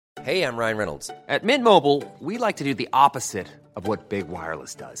Hey, I'm Ryan Reynolds. At Mint Mobile, we like to do the opposite of what Big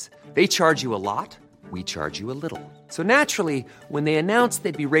Wireless does. They charge you a lot, we charge you a little. So naturally, when they announced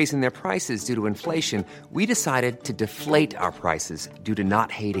they'd be raising their prices due to inflation, we decided to deflate our prices due to not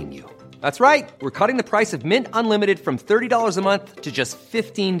hating you. That's right. We're cutting the price of Mint Unlimited from $30 a month to just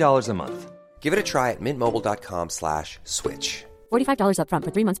 $15 a month. Give it a try at mintmobile.com/switch. $45 up front for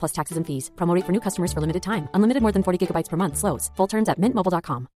 3 months plus taxes and fees. Promo rate for new customers for limited time. Unlimited more than 40 gigabytes per month. Slows full terms at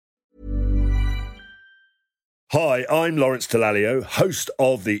mintmobile.com. Hi, I'm Lawrence Dallaglio, host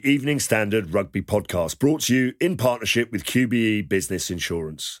of the Evening Standard Rugby Podcast, brought to you in partnership with QBE Business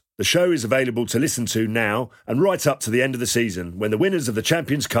Insurance. The show is available to listen to now and right up to the end of the season, when the winners of the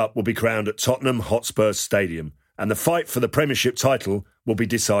Champions Cup will be crowned at Tottenham Hotspur Stadium, and the fight for the Premiership title will be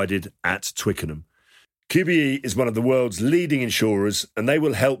decided at Twickenham. QBE is one of the world's leading insurers, and they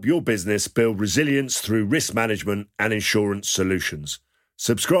will help your business build resilience through risk management and insurance solutions.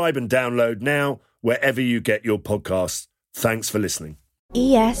 Subscribe and download now wherever you get your podcasts. Thanks for listening.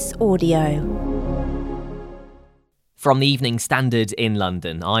 ES Audio. From the Evening Standard in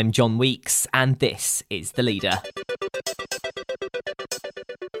London, I'm John Weeks, and this is The Leader.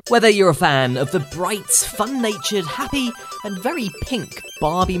 Whether you're a fan of the bright, fun-natured, happy and very pink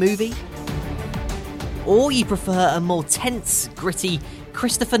Barbie movie, or you prefer a more tense, gritty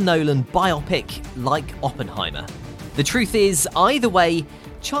Christopher Nolan biopic like Oppenheimer, the truth is, either way,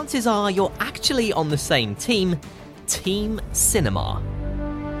 chances are you're actually on the same team, Team Cinema.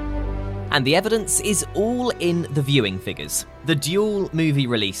 And the evidence is all in the viewing figures. The Duel movie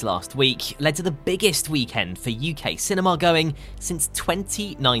release last week led to the biggest weekend for UK cinema going since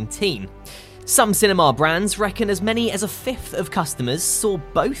 2019. Some cinema brands reckon as many as a fifth of customers saw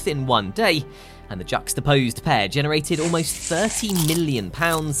both in one day, and the juxtaposed pair generated almost £30 million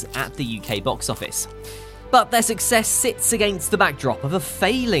at the UK box office. But their success sits against the backdrop of a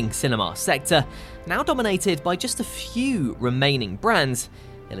failing cinema sector, now dominated by just a few remaining brands,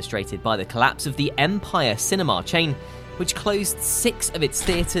 illustrated by the collapse of the Empire cinema chain, which closed 6 of its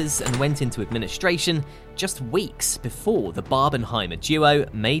theatres and went into administration just weeks before the Barbenheimer duo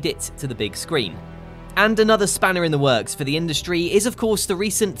made it to the big screen. And another spanner in the works for the industry is, of course, the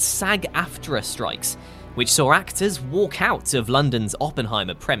recent SAG-AFTRA strikes, which saw actors walk out of London's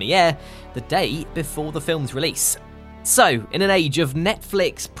Oppenheimer premiere the day before the film's release. So, in an age of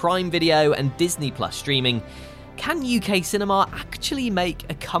Netflix, Prime Video and Disney Plus streaming, can UK cinema actually make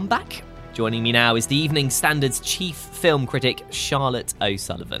a comeback? Joining me now is the Evening Standard's chief film critic, Charlotte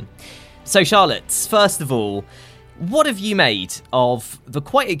O'Sullivan. So Charlotte, first of all, what have you made of the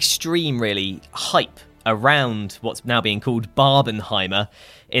quite extreme, really, hype around what's now being called Barbenheimer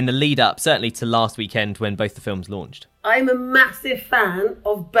in the lead up, certainly to last weekend when both the films launched? I'm a massive fan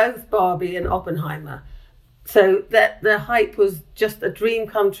of both Barbie and Oppenheimer. So the hype was just a dream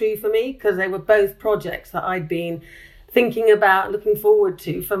come true for me, because they were both projects that I'd been thinking about, looking forward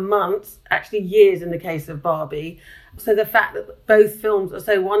to for months, actually years in the case of Barbie. So the fact that both films are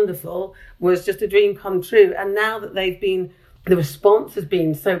so wonderful was just a dream come true. And now that the response has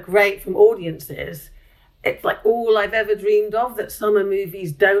been so great from audiences, it's like all I've ever dreamed of, that summer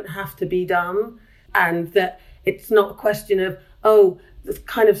movies don't have to be done, and that it's not a question of, the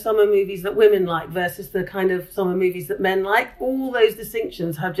kind of summer movies that women like versus the kind of summer movies that men like. All those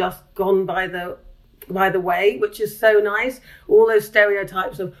distinctions have just gone by the way, which is so nice. All those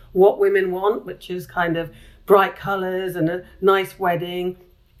stereotypes of what women want, which is kind of bright colours and a nice wedding.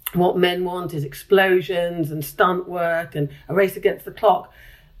 What men want is explosions and stunt work and a race against the clock.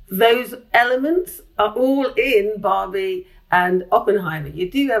 Those elements are all in Barbie and Oppenheimer.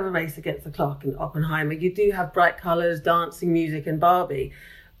 You do have a race against the clock in Oppenheimer. You do have bright colours, dancing, music in Barbie.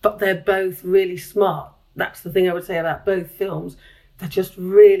 But they're both really smart. That's the thing I would say about both films. They're just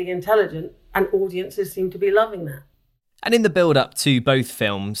really intelligent, and audiences seem to be loving that. And in the build-up to both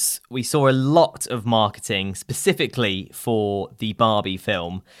films, we saw a lot of marketing specifically for the Barbie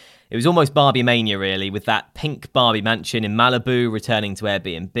film. It was almost Barbie mania, really, with that pink Barbie mansion in Malibu returning to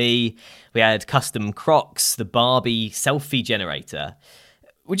Airbnb. We had custom Crocs, the Barbie selfie generator.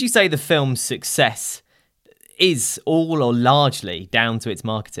 Would you say the film's success is all or largely down to its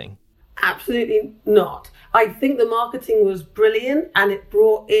marketing? Absolutely not. I think the marketing was brilliant, and it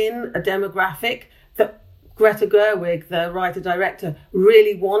brought in a demographic that Greta Gerwig, the writer-director,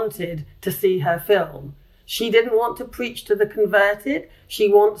 really wanted to see her film. She didn't want to preach to the converted. She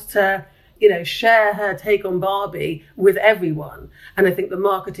wants to, share her take on Barbie with everyone. And I think the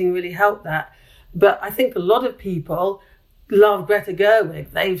marketing really helped that. But I think a lot of people love Greta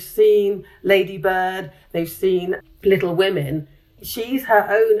Gerwig. They've seen Lady Bird. They've seen Little Women. She's her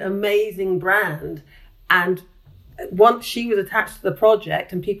own amazing brand. And once she was attached to the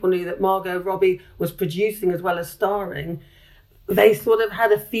project and people knew that Margot Robbie was producing as well as starring, they sort of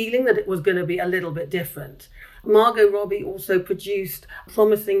had a feeling that it was going to be a little bit different. Margot Robbie also produced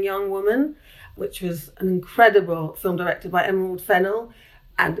Promising Young Woman, which was an incredible film directed by Emerald Fennell,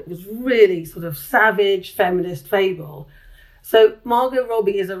 and it was really sort of savage feminist fable. So Margot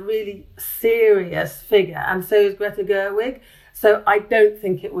Robbie is a really serious figure, and so is Greta Gerwig. So I don't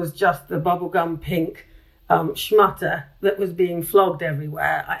think it was just the bubblegum pink schmutter that was being flogged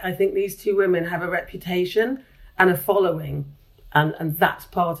everywhere. I think these two women have a reputation and a following, and that's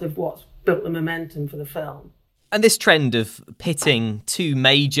part of what's built the momentum for the film. And this trend of pitting two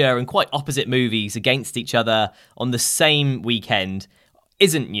major and quite opposite movies against each other on the same weekend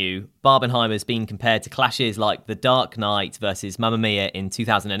isn't new. Barbenheimer's been compared to clashes like The Dark Knight versus Mamma Mia in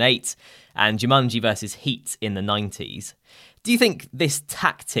 2008 and Jumanji versus Heat in the 90s. Do you think this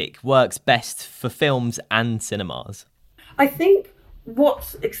tactic works best for films and cinemas? I think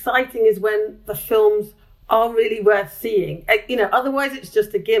what's exciting is when the films are really worth seeing. Otherwise it's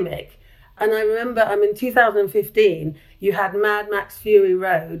just a gimmick. And I remember in 2015, you had Mad Max Fury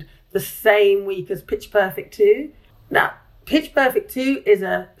Road the same week as Pitch Perfect 2. Now, Pitch Perfect 2 is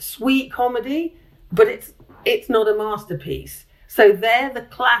a sweet comedy, but it's not a masterpiece. So there, the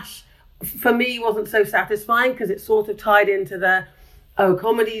clash, for me, wasn't so satisfying because it sort of tied into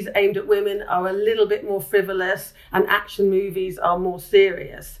comedies aimed at women are a little bit more frivolous and action movies are more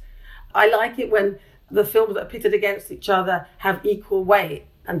serious. I like it when the films that are pitted against each other have equal weight.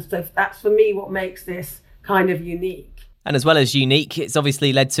 And so that's, for me, what makes this kind of unique. And as well as unique, it's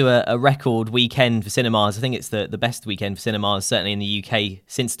obviously led to a record weekend for cinemas. I think it's the best weekend for cinemas, certainly in the UK,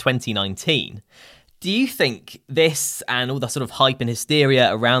 since 2019. Do you think this and all the sort of hype and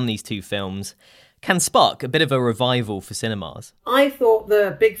hysteria around these two films can spark a bit of a revival for cinemas? I thought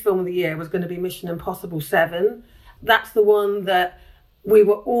the big film of the year was going to be Mission Impossible 7. That's the one that we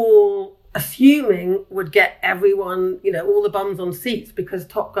were all assuming would get everyone, all the bums on seats because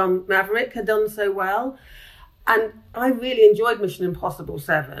Top Gun Maverick had done so well. And I really enjoyed Mission Impossible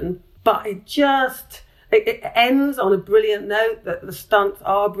 7, but it ends on a brilliant note. That the stunts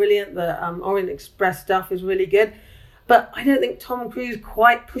are brilliant, the Orient Express stuff is really good, but I don't think Tom Cruise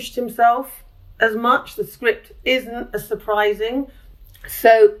quite pushed himself as much. The script isn't as surprising.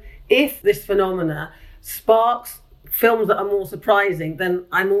 So if this phenomena sparks films that are more surprising, then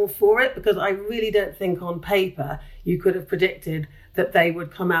I'm all for it, because I really don't think on paper you could have predicted that they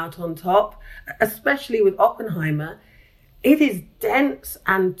would come out on top, especially with Oppenheimer. It is dense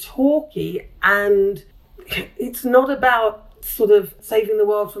and talky, and it's not about sort of saving the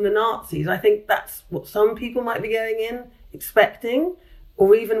world from the Nazis. I think that's what some people might be going in expecting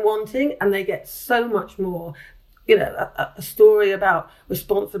or even wanting, and they get so much more. A story about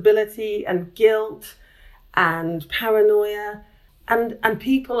responsibility and guilt and paranoia, and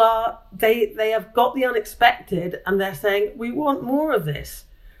people they have got the unexpected, and they're saying, we want more of this.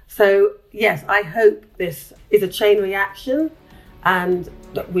 So yes, I hope this is a chain reaction and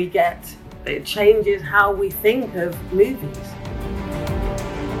that it changes how we think of movies.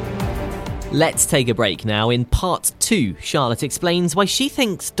 Let's take a break now. In part 2, Charlotte explains why she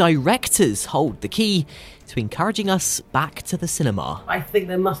thinks directors hold the key to encouraging us back to the cinema. I think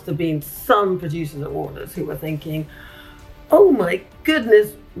there must have been some producers at Warner's who were thinking, oh my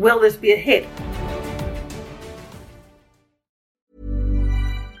goodness, will this be a hit?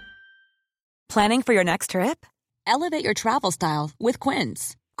 Planning for your next trip? Elevate your travel style with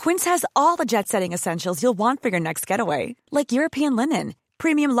Quince. Quince has all the jet-setting essentials you'll want for your next getaway, like European linen,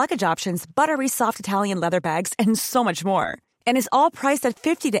 premium luggage options, buttery soft Italian leather bags, and so much more. And is all priced at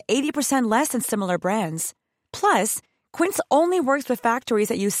 50 to 80% less than similar brands. Plus, Quince only works with factories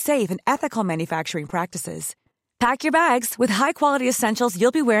that use safe and ethical manufacturing practices. Pack your bags with high-quality essentials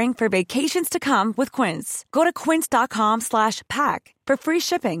you'll be wearing for vacations to come with Quince. Go to quince.com/pack for free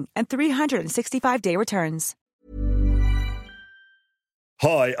shipping and 365-day returns.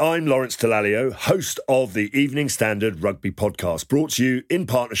 Hi, I'm Lawrence Dallaglio, host of the Evening Standard Rugby Podcast, brought to you in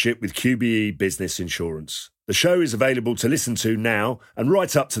partnership with QBE Business Insurance. The show is available to listen to now and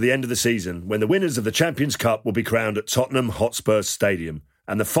right up to the end of the season, when the winners of the Champions Cup will be crowned at Tottenham Hotspur Stadium,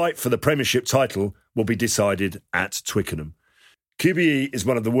 and the fight for the Premiership title will be decided at Twickenham. QBE is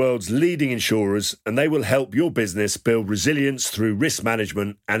one of the world's leading insurers, and they will help your business build resilience through risk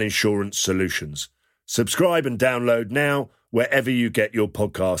management and insurance solutions. Subscribe and download now wherever you get your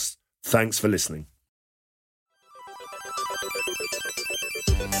podcasts. Thanks for listening.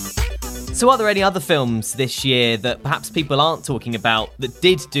 So are there any other films this year that perhaps people aren't talking about that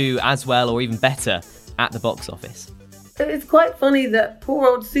did do as well or even better at the box office? It's quite funny that poor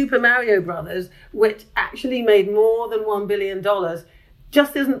old Super Mario Brothers, which actually made more than $1 billion,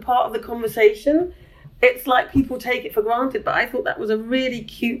 just isn't part of the conversation. It's like people take it for granted, but I thought that was a really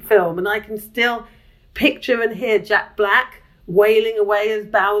cute film, and I can still picture and hear Jack Black wailing away as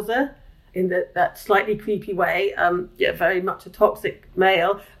Bowser in that slightly creepy way. Very much a toxic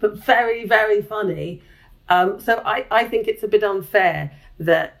male, but very, very funny. So I think it's a bit unfair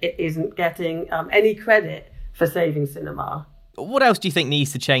that it isn't getting any credit for saving cinema. What else do you think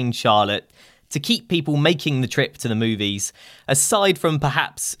needs to change, Charlotte, to keep people making the trip to the movies, aside from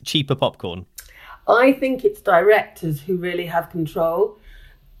perhaps cheaper popcorn? I think it's directors who really have control.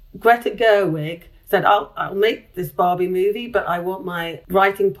 Greta Gerwig said, I'll make this Barbie movie, but I want my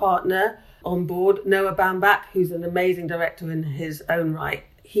writing partner on board, Noah Baumbach, who's an amazing director in his own right.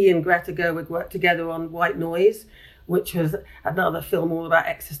 He and Greta Gerwig worked together on White Noise, which was another film all about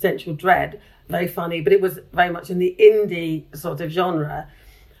existential dread. Very funny, but it was very much in the indie sort of genre.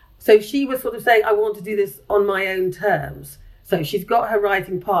 So she was sort of saying, I want to do this on my own terms. So she's got her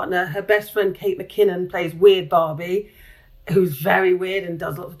writing partner. Her best friend, Kate McKinnon, plays Weird Barbie, who's very weird and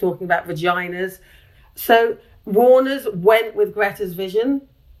does lots of talking about vaginas. So Warner's went with Greta's vision,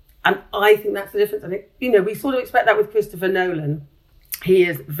 and I think that's the difference. And we sort of expect that with Christopher Nolan. He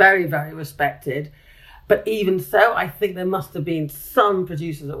is very, very respected. But even so, I think there must have been some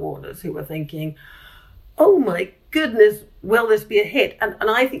producers at Warner's who were thinking, oh my goodness, will this be a hit? And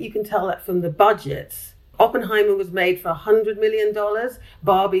I think you can tell that from the budgets. Oppenheimer was made for $100 million,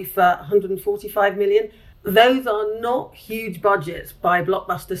 Barbie for $145 million. Those are not huge budgets by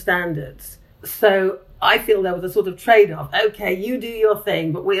blockbuster standards. So I feel there was a sort of trade-off. Okay, you do your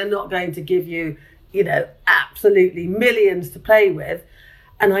thing, but we are not going to give you, absolutely millions to play with.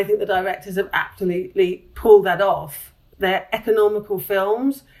 And I think the directors have absolutely pulled that off. They're economical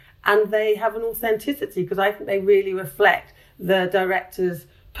films and they have an authenticity because I think they really reflect the director's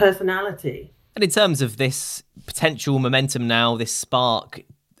personality. And in terms of this potential momentum now, this spark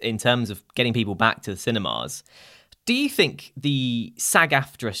in terms of getting people back to the cinemas, do you think the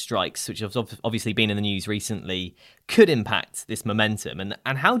SAG-AFTRA strikes, which have obviously been in the news recently, could impact this momentum?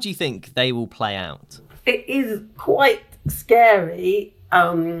 And how do you think they will play out? It is quite scary.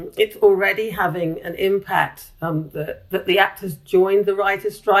 It's already having an impact. That the actors joined the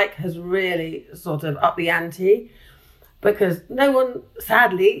writers' strike has really sort of upped the ante, because no one,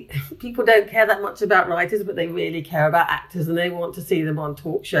 sadly, people don't care that much about writers, but they really care about actors and they want to see them on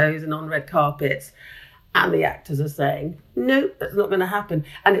talk shows and on red carpets. And the actors are saying, no, that's not going to happen.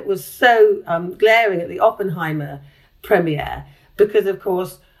 And it was so glaring at the Oppenheimer premiere because, of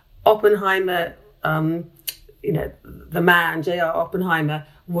course, Oppenheimer, the man, J.R. Oppenheimer,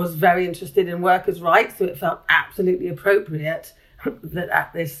 was very interested in workers' rights. So it felt absolutely appropriate that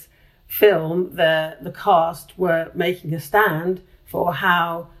at this film, the cast were making a stand for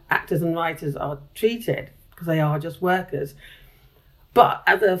how actors and writers are treated because they are just workers. But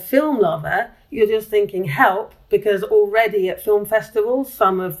as a film lover, you're just thinking, help, because already at film festivals,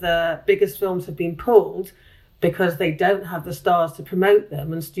 some of the biggest films have been pulled because they don't have the stars to promote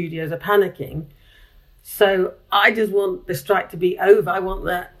them and studios are panicking. So I just want the strike to be over. I want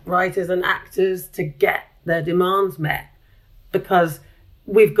the writers and actors to get their demands met because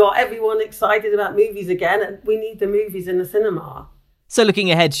we've got everyone excited about movies again and we need the movies in the cinema. So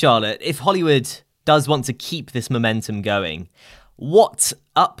looking ahead, Charlotte, if Hollywood does want to keep this momentum going, what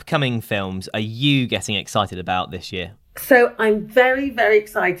upcoming films are you getting excited about this year? So I'm very, very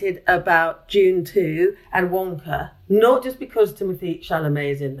excited about Dune 2 and Wonka, not just because Timothée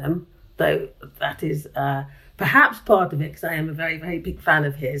Chalamet is in them, though that is perhaps part of it because I am a very, very big fan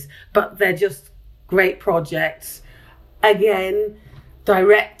of his, but they're just great projects. Again,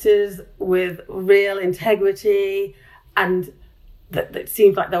 directors with real integrity, and that it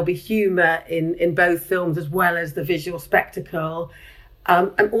seems like there'll be humour in both films as well as the visual spectacle.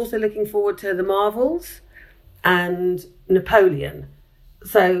 I'm also looking forward to The Marvels and Napoleon.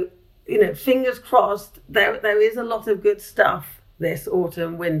 So, fingers crossed, there is a lot of good stuff this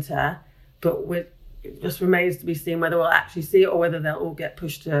autumn, winter, but it just remains to be seen whether we'll actually see it or whether they'll all get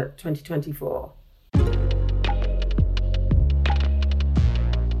pushed to 2024.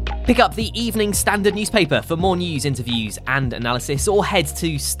 Pick up the Evening Standard newspaper for more news, interviews and analysis, or head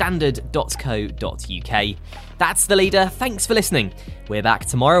to standard.co.uk. That's The Leader. Thanks for listening. We're back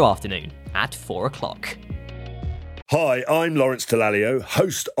tomorrow afternoon at 4:00. Hi, I'm Lawrence Dallaglio,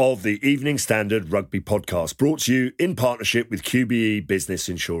 host of the Evening Standard Rugby Podcast, brought to you in partnership with QBE Business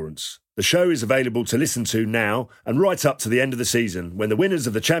Insurance. The show is available to listen to now and right up to the end of the season, when the winners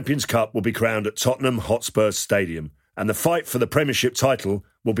of the Champions Cup will be crowned at Tottenham Hotspur Stadium, and the fight for the Premiership title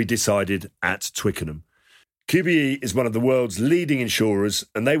will be decided at Twickenham. QBE is one of the world's leading insurers,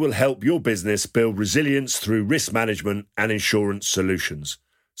 and they will help your business build resilience through risk management and insurance solutions.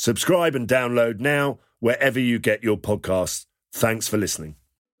 Subscribe and download now wherever you get your podcasts. Thanks for listening.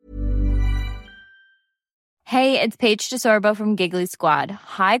 Hey, it's Paige DeSorbo from Giggly Squad.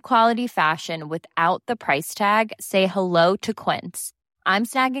 High quality fashion without the price tag. Say hello to Quince. I'm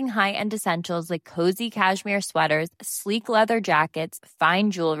snagging high-end essentials like cozy cashmere sweaters, sleek leather jackets, fine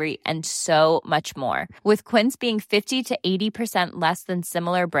jewelry, and so much more. With Quince being 50 to 80% less than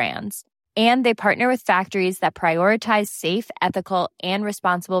similar brands. And they partner with factories that prioritize safe, ethical, and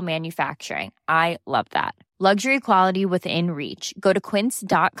responsible manufacturing. I love that. Luxury quality within reach. Go to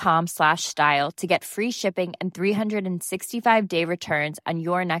quince.com/style to get free shipping and 365-day returns on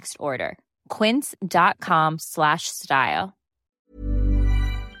your next order. Quince.com/style.